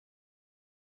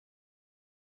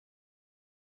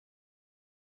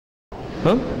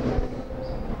Huh?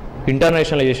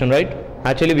 Internationalization, right?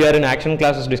 Actually we are in action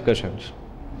classes discussions.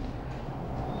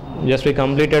 Just we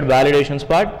completed validations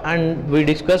part and we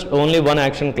discussed only one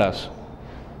action class.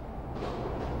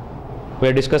 We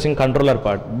are discussing controller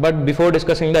part, but before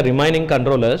discussing the remaining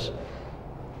controllers,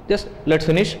 just let's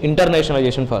finish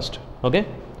internationalization first, okay?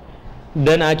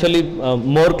 Then actually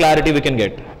more clarity we can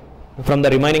get from the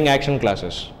remaining action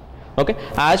classes, okay?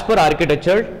 As per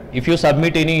architecture, if you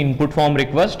submit any input form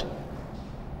request,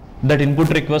 that input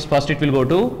request first it will go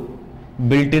to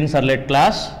built-in servlet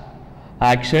class,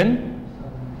 action,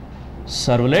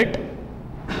 servlet.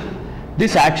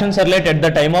 This action servlet at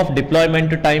the time of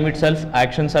deployment time itself,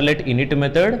 action servlet init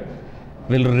method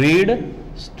will read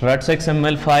struts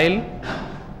XML file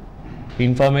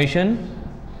information,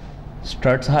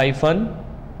 struts hyphen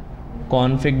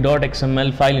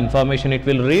config.xml file information it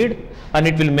will read, and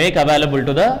it will make available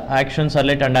to the action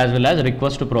servlet and as well as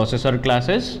request to processor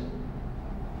classes.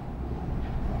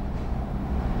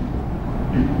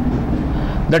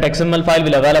 That XML file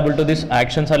will available to this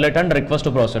action servlet and request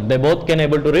to processor. They both can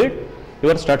able to read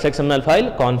your struts XML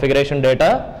file, configuration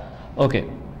data. Okay.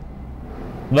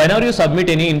 Whenever you submit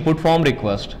any input form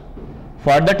request,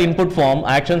 for that input form,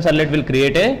 action servlet will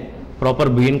create a proper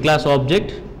bean class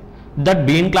object. That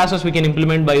bean classes we can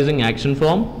implement by using action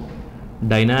form,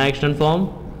 dyna action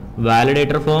form,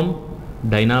 validator form,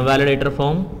 dyna validator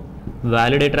form,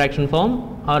 validator action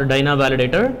form, or dyna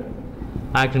validator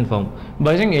action form.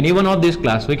 By using any one of these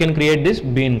class, we can create this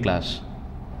bean class.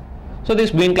 So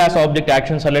this bean class object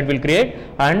action servlet will create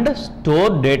and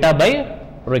store data by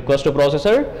request to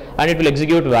processor, and it will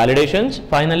execute validations.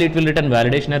 Finally, it will return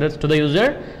validation errors to the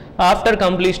user. After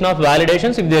completion of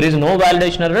validations, if there is no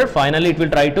validation error, finally it will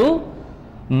try to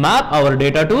map our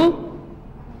data to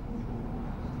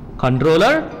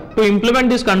controller. To implement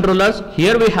these controllers,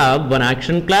 here we have one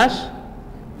action class,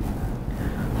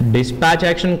 dispatch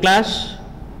action class,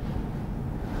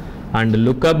 and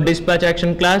lookup dispatch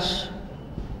action class,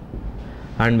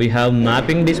 and we have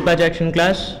mapping dispatch action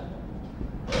class,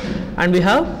 and we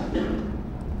have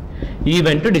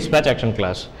event to dispatch action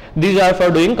class. These are for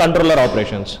doing controller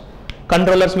operations.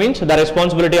 Controllers means the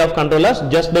responsibility of controllers,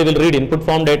 just they will read input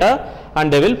form data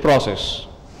and they will process.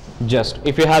 Just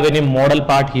if you have any model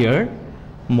part here,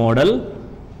 model,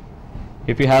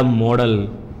 if you have model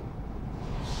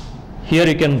here,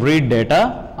 you can read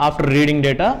data. After reading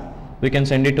data, we can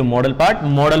send it to model part.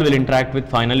 Model will interact with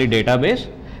finally database.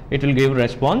 It will give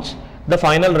response. The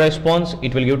final response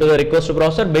it will give to the request to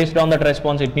processor. Based on that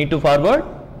response, it need to forward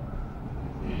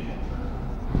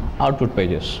output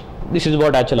pages. This is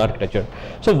what actual architecture.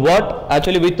 So what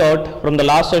actually we thought from the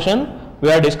last session,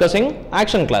 we are discussing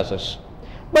action classes.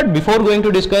 But before going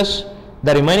to discuss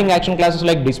the remaining action classes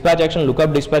like dispatch action,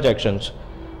 lookup dispatch actions,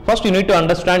 first you need to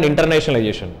understand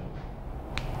internationalization.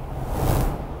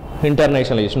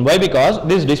 Internationalization. Why? Because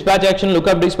this dispatch action,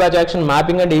 lookup dispatch action,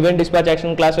 mapping and event dispatch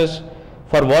action classes,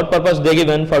 for what purpose they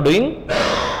given? For doing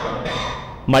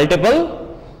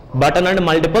multiple button and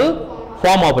multiple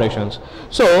form operations.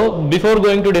 So before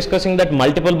going to discussing that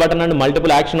multiple button and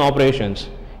multiple action operations,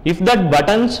 if that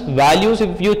buttons values,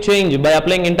 if you change by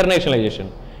applying internationalization,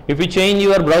 if you change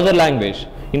your browser language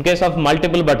in case of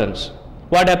multiple buttons,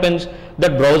 what happens?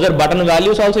 That browser button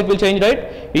values also it will change,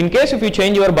 right? In case if you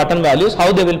change your button values,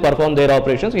 how they will perform their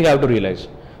operations, you have to realize.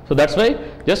 So that's why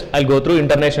just I'll go through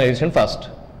internationalization first.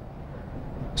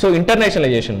 So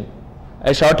internationalization,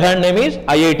 a shorthand name is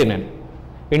I18N.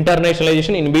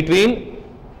 Internationalization, in between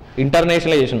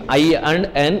internationalization I and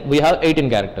N we have 18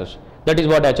 characters. That is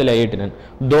what actually I18N.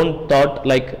 Don't thought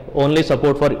like only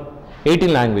support for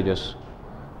 18 languages.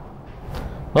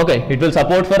 Okay, it will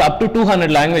support for up to 200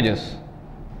 languages.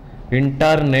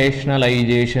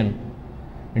 Internationalization.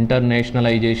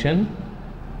 Internationalization.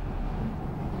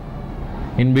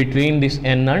 In between this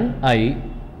N and I,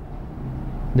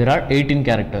 there are 18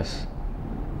 characters.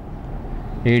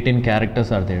 18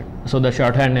 characters are there. So the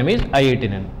shorthand name is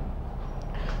I18N.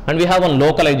 And we have one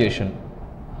localization.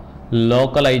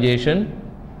 Localization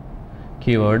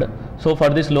keyword. So for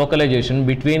this localization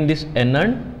between this N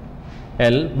and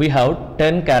L, we have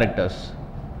 10 characters.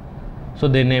 So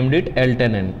they named it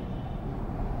L10N.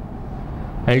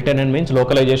 L10N means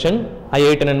localization,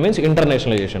 I18N means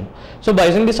internationalization. So by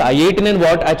using this I18N,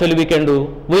 what actually we can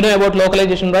do? We know about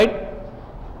localization, right?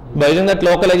 By using that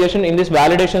localization in this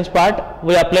validations part,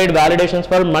 we applied validations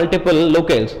for multiple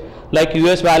locales like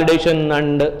US validation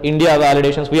and India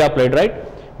validations we applied, right?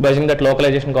 By using that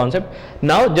localization concept.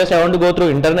 Now just I want to go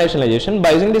through internationalization.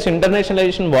 By using this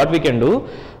internationalization, what we can do?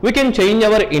 We can change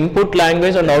our input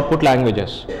language and output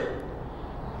languages.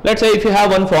 Let's say if you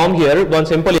have one form here, one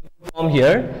simple form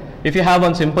here, if you have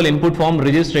one simple input form,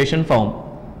 registration form,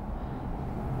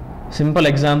 simple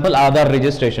example, Aadhaar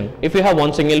registration. If you have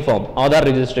one single form, Aadhaar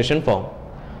registration form.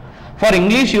 For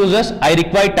English users, I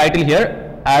require title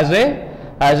here as a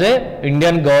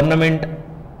Indian government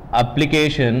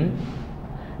application.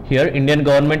 Here, Indian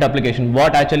government application.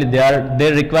 What actually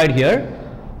they required here?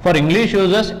 For English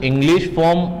users, English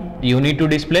form you need to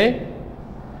display,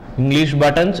 English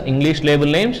buttons, English label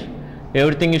names,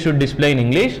 everything you should display in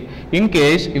English. In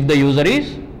case if the user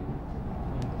is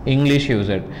English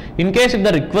user. In case if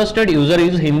the requested user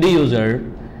is Hindi user,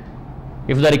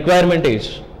 if the requirement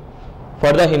is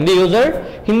for the Hindi user,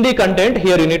 Hindi content,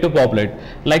 here you need to populate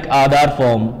like Aadhaar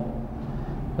form,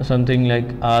 something like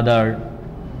Aadhaar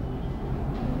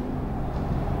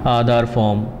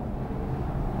form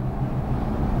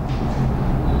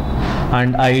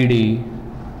and ID,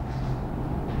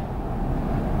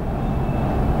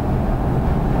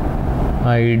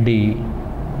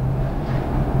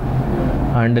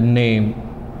 and name,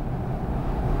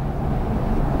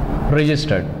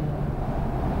 registered.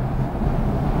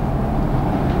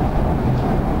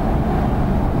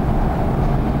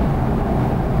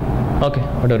 Okay,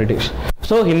 whatever it is.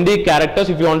 So Hindi characters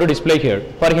if you want to display here,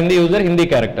 for Hindi user, Hindi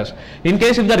characters. In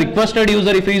case if the requested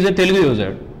user, if he is a Telugu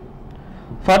user,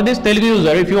 for this Telugu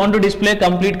user, if you want to display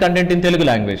complete content in Telugu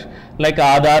language, like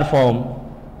Aadhaar form,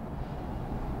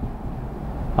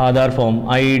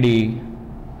 ID,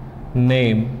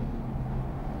 name,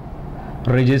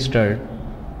 registered.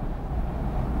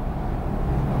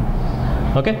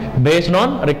 Okay, based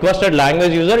on requested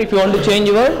language user, if you want to change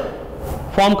your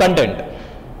form content,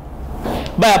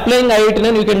 by applying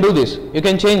I18N you can do this, you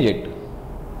can change it,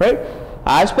 right?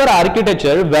 As per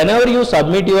architecture, whenever you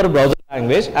submit your browser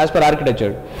language, as per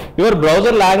architecture, your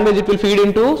browser language it will feed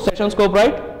into session scope,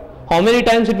 right? How many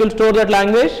times it will store that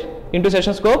language into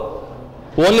session scope?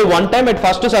 Only one time at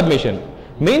first submission.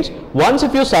 Means once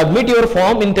if you submit your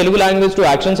form in Telugu language to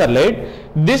Action Servlet,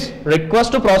 this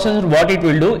request to processor, what it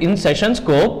will do in session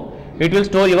scope, it will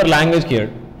store your language here.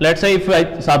 Let's say if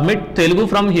I submit Telugu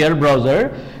from here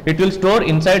browser, it will store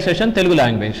inside session Telugu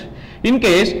language. In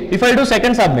case if I do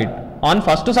second submit, on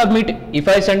first submit if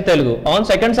I send Telugu, on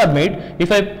second submit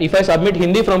if I submit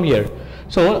Hindi from here,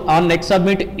 so on next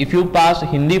submit if you pass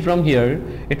Hindi from here,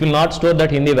 it will not store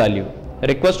that Hindi value.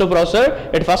 Request to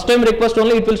processor, at first time request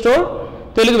only it will store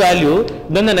Telugu value,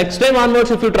 then the next time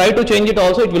onwards if you try to change it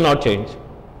also, it will not change.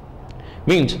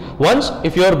 Means once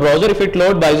if your browser, if it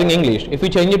load by using English, if you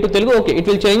change it to Telugu, okay, it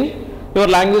will change your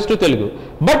language to Telugu.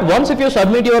 But once if you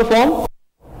submit your form,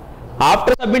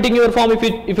 after submitting your form, if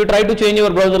you try to change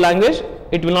your browser language,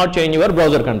 it will not change your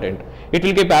browser content. It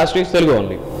will keep as is Telugu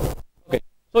only. Okay.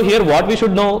 So here what we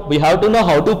should know, we have to know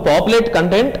how to populate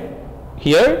content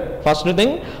here. First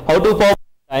thing, how to populate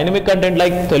dynamic content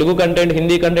like Telugu content,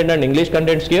 Hindi content and English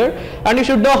contents here, and you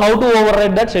should know how to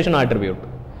override that session attribute.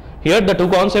 Here the two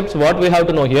concepts what we have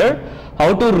to know here,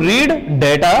 how to read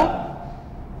data,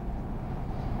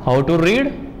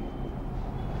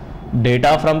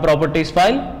 from properties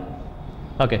file,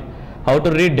 okay, how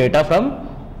to read data from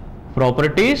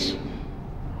properties,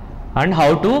 and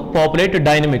how to populate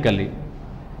dynamically,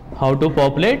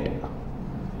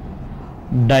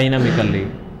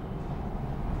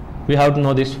 we have to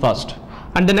know this first,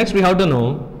 and the next we have to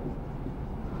know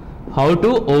how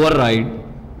to override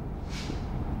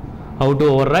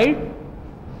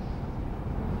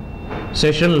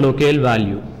session locale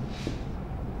value.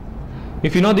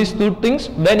 If you know these two things,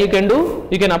 then you can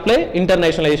apply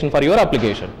internationalization for your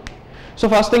application. So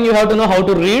first thing you have to know how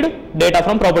to read data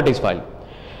from properties file.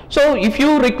 So if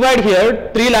you required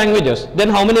here 3 languages, then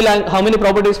how many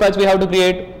properties files we have to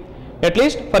create? At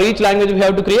least for each language we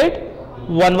have to create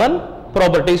one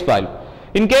properties file.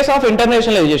 In case of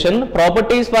internationalization,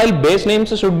 properties file base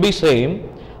names should be same,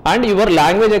 and your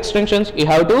language extensions you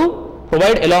have to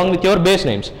provide along with your base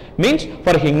names. Means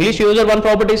for English user one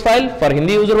properties file, for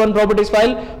Hindi user one properties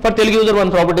file, for Telugu user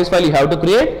one properties file you have to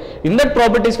create. In that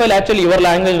properties file actually your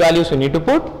language values you need to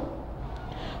put.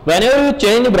 Whenever you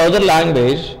change browser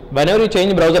language,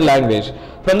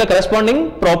 from the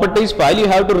corresponding properties file you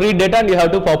have to read data and you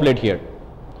have to populate here.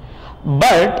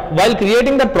 But while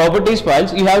creating the properties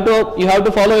files, you have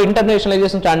to follow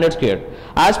internationalization standards here.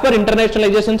 As per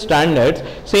internationalization standards,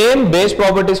 same base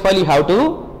properties file you have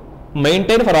to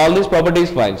maintain for all these properties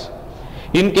files.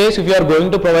 In case if you are going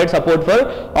to provide support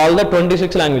for all the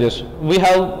 26 languages, we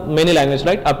have many languages,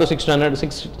 right? Up to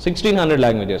 1600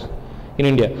 languages in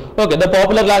India. Okay, the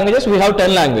popular languages we have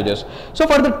 10 languages. So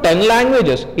for the 10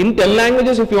 languages, in 10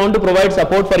 languages if you want to provide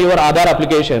support for your Aadhaar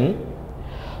application,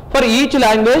 for each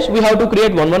language we have to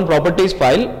create one properties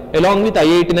file along with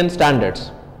I18N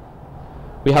standards.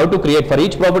 We have to create for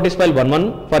each properties file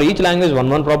for each language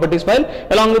one properties file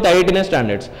along with I18N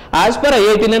standards. As per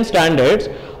I18N standards,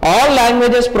 all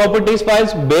languages properties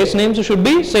files base names should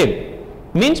be same.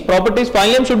 Means properties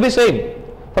file name should be same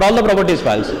for all the properties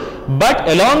files. But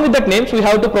along with that names, we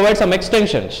have to provide some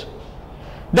extensions.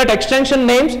 That extension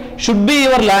names should be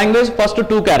your language first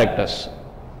 2 characters.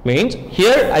 Means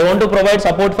here I want to provide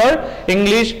support for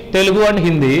English, Telugu and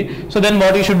Hindi. So then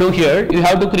what you should do here, you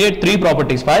have to create 3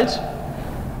 properties files.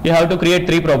 You have to create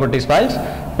 3 properties files.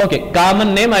 Okay,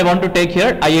 common name I want to take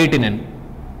here I18N.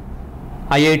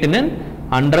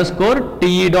 I18N underscore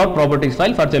te dot properties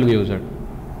file for Telugu user.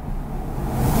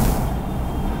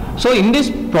 So in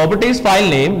this properties file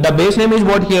name, the base name is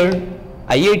what here?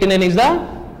 I18N is the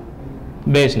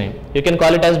base name. You can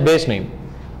call it as base name.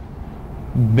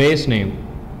 Base name.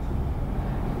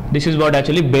 This is what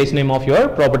actually base name of your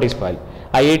properties file.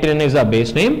 I18N is the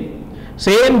base name.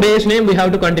 Same base name we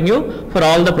have to continue for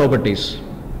all the properties.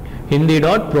 Hindi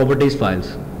dot properties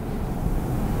files.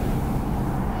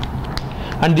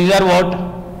 And these are what?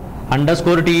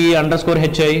 Underscore te underscore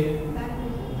hi.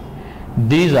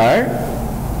 These are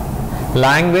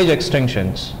language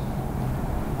extensions.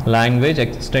 Language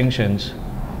extensions.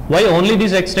 Why only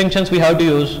these extensions we have to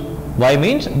use? Why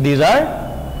means these are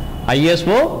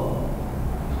ISO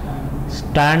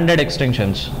standard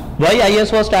extensions. Why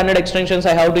ISO standard extensions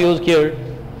I have to use here?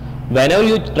 Whenever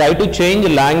you try to change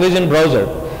language in browser,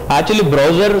 actually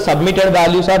browser submitted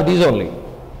values are these only.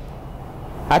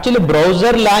 Actually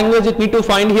browser language it need to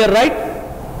find here, right?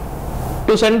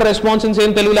 To send response in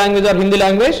same Telugu language or Hindi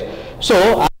language.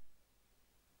 So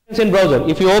in browser,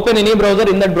 if you open any browser,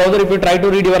 in that browser if you try to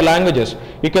read your languages,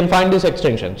 you can find these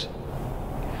extensions.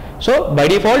 So by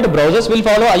default browsers will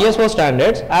follow ISO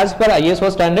standards. As per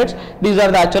ISO standards, these are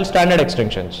the actual standard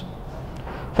extensions.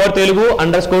 For Telugu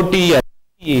underscore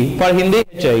TE, for Hindi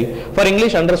HI, for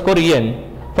English underscore EN,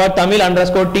 for Tamil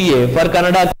underscore TA, for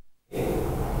Kannada.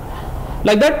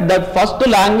 Like that, the first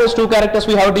language 2 characters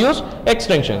we have to use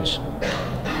extensions.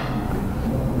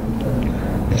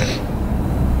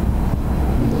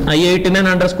 I18N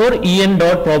underscore EN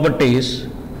dot properties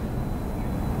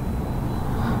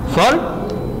for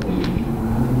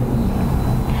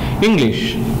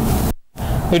English.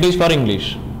 It is for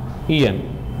English. EN.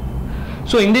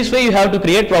 So in this way you have to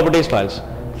create properties files.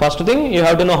 First thing, you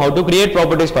have to know how to create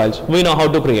properties files. We know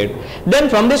how to create. Then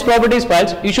from these properties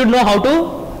files, you should know how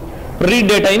to read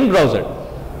data in browser.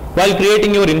 While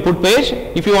creating your input page,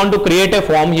 if you want to create a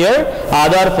form here,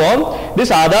 Aadhaar form, this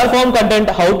Aadhaar form content,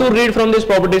 how to read from these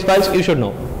properties files, you should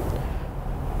know.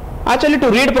 Actually to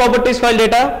read properties file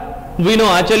data, we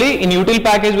know actually in util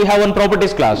package we have one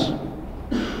properties class.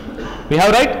 We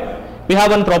have, right? We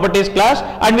have one properties class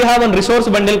and we have one resource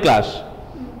bundle class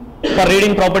for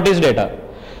reading properties data.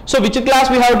 So which class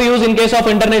we have to use in case of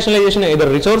internationalization, either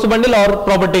resource bundle or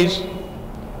properties?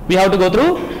 We have to go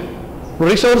through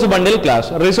resource bundle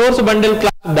class. Resource bundle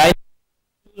class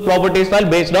properties file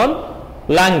based on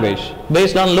language,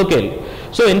 based on locale.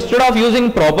 So instead of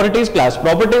using properties class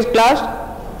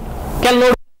can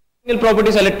load single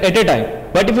properties at a time.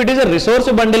 But if it is a resource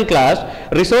bundle class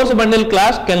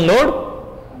can load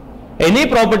any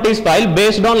properties file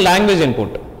based on language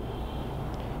input.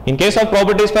 In case of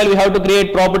properties file, we have to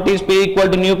create properties p equal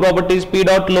to new properties p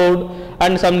dot load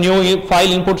and some new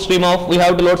file input stream of, we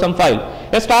have to load some file.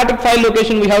 A static file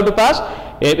location we have to pass.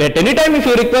 At any time if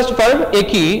you request for a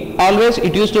key, always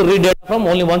it used to read data from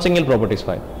only one single properties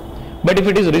file. But if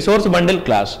it is resource bundle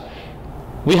class,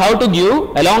 we have to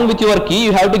give, along with your key,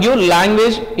 you have to give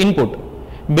language input.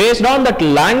 Based on that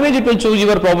language, it will choose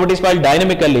your properties file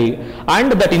dynamically,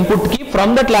 and that input key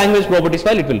from that language properties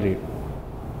file it will read.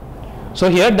 So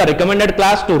here the recommended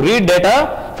class to read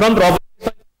data from properties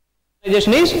file is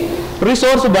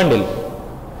resource bundle.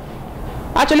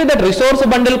 Actually that resource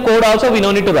bundle code also we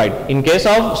no need to write. In case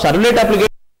of servlet application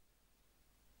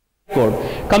code,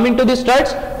 coming to the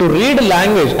struts, to read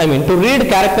language, to read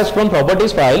characters from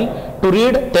properties file, to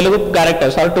read Telugu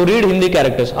characters or to read Hindi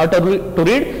characters or to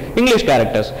read English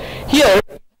characters. Here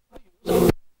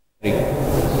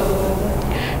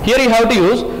you have to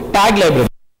use tag library.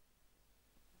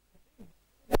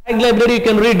 Tag library you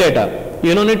can read data.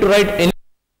 You don't need to write any.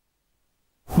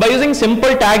 By using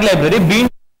simple tag library, bean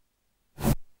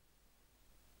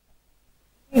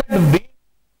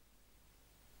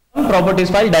properties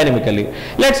file dynamically.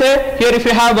 Let's say here if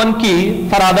you have one key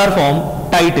for Aadhaar form,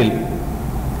 title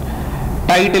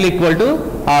equal to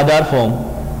Aadhaar form,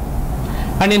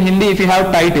 and in Hindi if you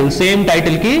have title, same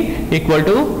title key equal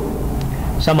to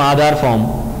some Aadhaar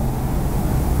form.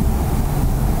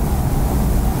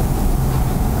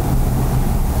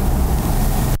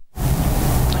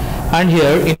 and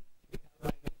here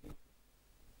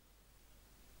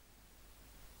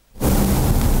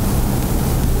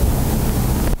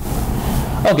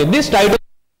okay, this title,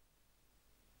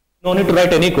 no need to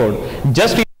write any code,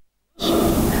 just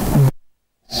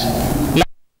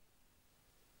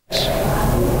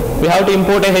we have to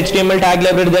import a HTML tag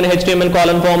library, then HTML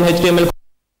colon form, HTML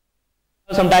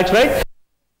some tags, right?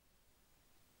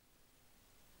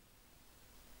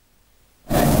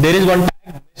 There is one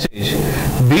tag message,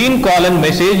 bean colon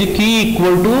message key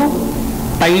equal to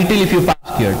title if you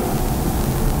pass here.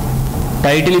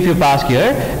 Title if you pass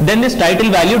here, then this title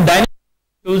value dynamically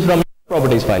choose from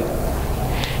properties file.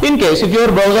 In case if your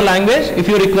browser language, if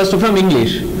you request from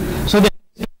English, so then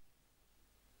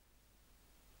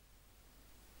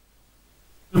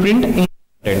print English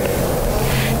content.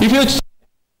 If you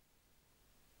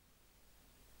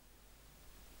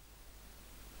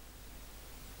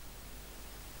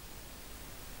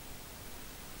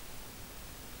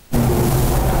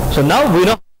so now we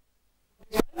know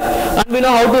and we know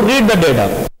how to read the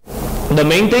data. The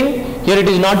main thing here, it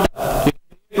is not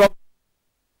you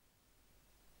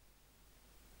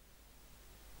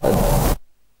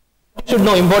should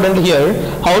know important here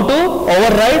how to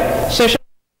override session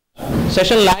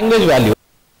language value.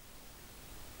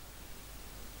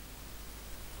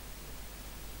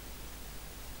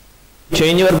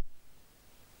 Change your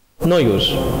no use.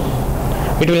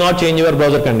 It will not change your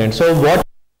browser content. So what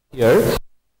here?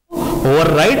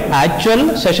 Override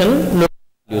actual session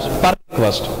values per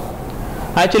request.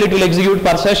 Actually it will execute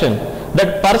per session.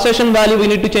 That per session value we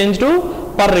need to change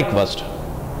to per request.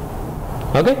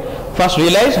 Okay. First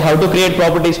realize how to create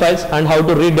properties files and how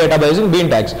to read data by using bean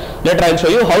tags. Later I will show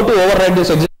you how to override these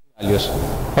existing values.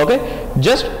 Okay.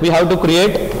 Just we have to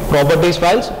create properties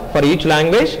files for each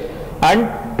language, and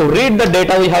to read the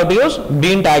data we have to use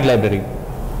bean tag library.